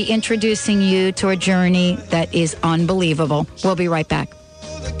 We're going to be introducing you to a journey that is unbelievable. We'll be right back.